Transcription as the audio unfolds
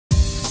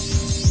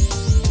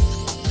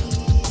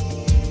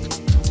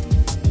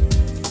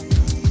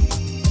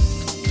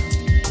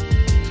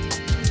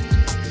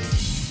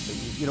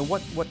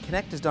what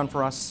Kinect has done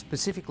for us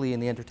specifically in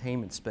the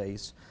entertainment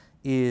space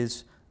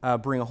is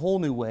bring a whole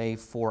new way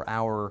for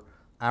our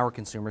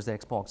consumers, the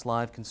Xbox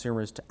Live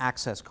consumers, to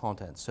access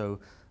content. So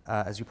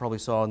as you probably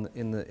saw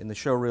in the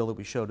show reel that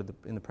we showed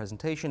in the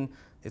presentation,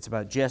 it's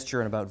about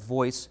gesture and about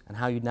voice and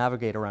how you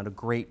navigate around a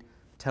great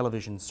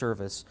television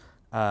service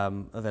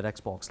that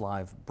Xbox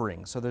Live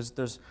brings. So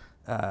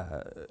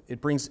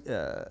it brings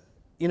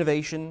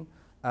innovation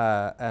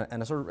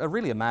and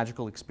really a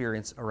magical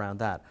experience around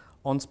that.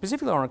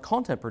 Specifically on our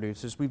content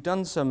producers, we've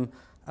done some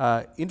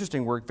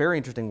interesting work, very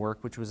interesting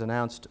work, which was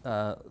announced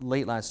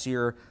late last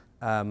year,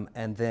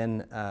 and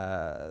then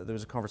there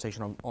was a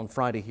conversation on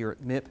Friday here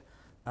at MIP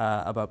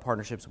about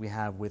partnerships we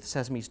have with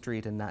Sesame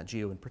Street and Nat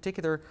Geo in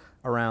particular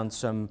around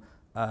some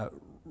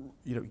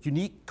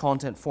unique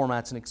content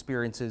formats and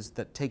experiences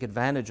that take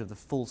advantage of the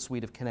full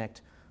suite of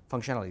Kinect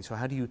functionality. So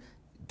how do you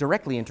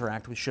directly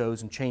interact with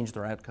shows and change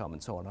their outcome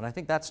and so on? And I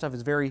think that stuff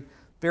is very,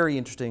 very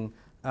interesting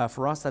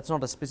for us. That's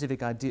not a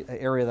specific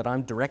area that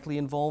I'm directly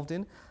involved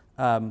in,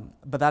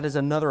 but that is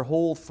another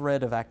whole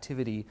thread of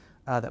activity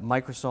that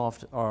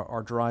Microsoft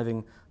are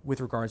driving with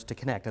regards to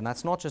Kinect. And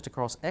that's not just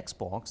across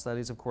Xbox, that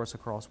is of course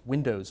across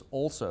Windows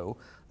also,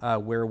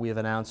 where we have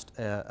announced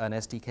an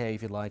SDK,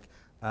 if you like,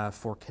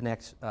 for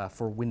Kinect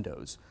for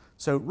Windows.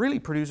 So really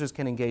producers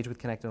can engage with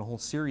Kinect in a whole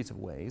series of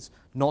ways,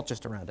 not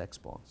just around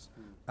Xbox.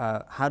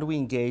 How do we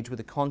engage with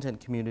the content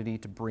community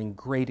to bring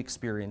great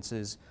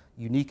experiences,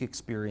 unique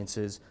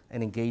experiences,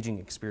 and engaging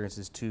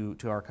experiences to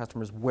our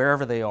customers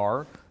wherever they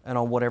are and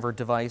on whatever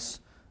device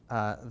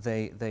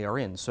they are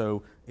in.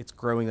 So it's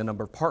growing the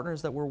number of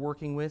partners that we're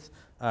working with,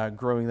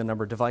 growing the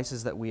number of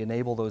devices that we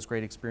enable those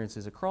great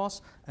experiences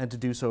across, and to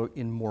do so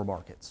in more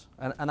markets.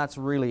 And that's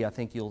really, I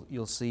think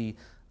you'll see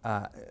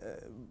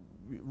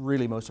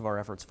really most of our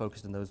efforts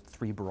focused in those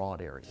three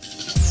broad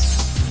areas.